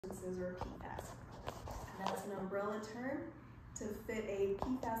or PFAS. And that's an umbrella term to fit a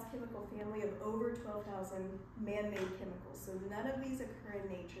PFAS chemical family of over 12,000 man-made chemicals. So none of these occur in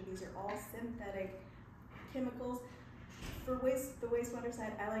nature. These are all synthetic chemicals. For the wastewater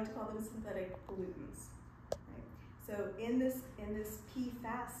side, I like to call them synthetic pollutants. Right? So in this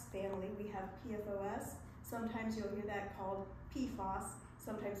PFAS family, we have PFOS. Sometimes you'll hear that called PFAS.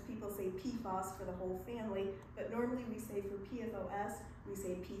 Sometimes people say PFAS for the whole family, but normally we say for PFOS, we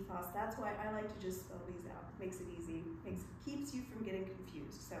say PFAS. That's why I like to just spell these out. Makes it easy, keeps you from getting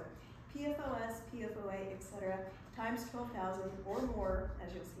confused. So PFOS, PFOA, etc., times 12,000 or more,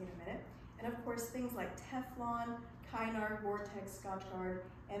 as you'll see in a minute. And of course, things like Teflon, Kynar, Gore-Tex, Scotchgard,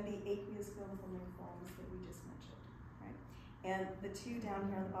 and the aqueous film filming foams that we just mentioned, right? And the two down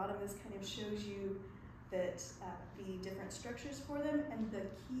here on the bottom, this kind of shows you that the different structures for them, and the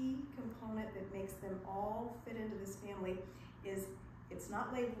key component that makes them all fit into this family is, it's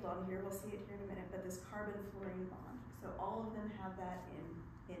not labeled on here, we'll see it here in a minute, but this carbon-fluorine bond. So all of them have that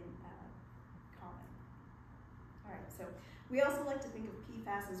in common. All right, so we also like to think of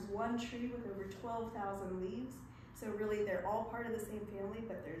PFAS as one tree with over 12,000 leaves. So really they're all part of the same family,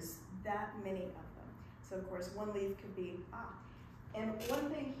 but there's that many of them. So of course one leaf could be, and one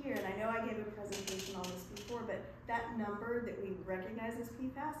thing here, and I know I gave a presentation on this before, but that number that we recognize as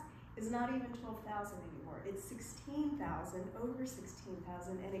PFAS is not even 12,000 anymore. It's 16,000, over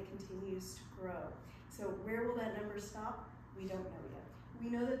 16,000, and it continues to grow. So where will that number stop? We don't know yet. We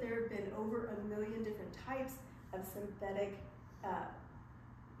know that there have been over 1 million different types of synthetic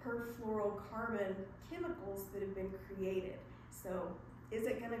perfluorocarbon chemicals that have been created. So is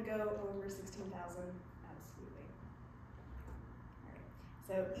it gonna go over 16,000? Absolutely. All right.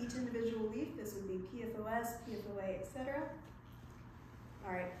 So each individual leaf, this would be PFOS, PFOA, etc.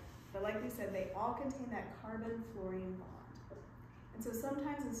 All right, but like we said, they all contain that carbon-fluorine bond. And so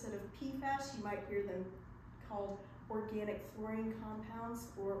sometimes instead of PFAS, you might hear them called organic fluorine compounds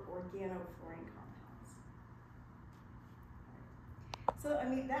or organofluorine compounds. So,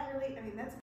 that's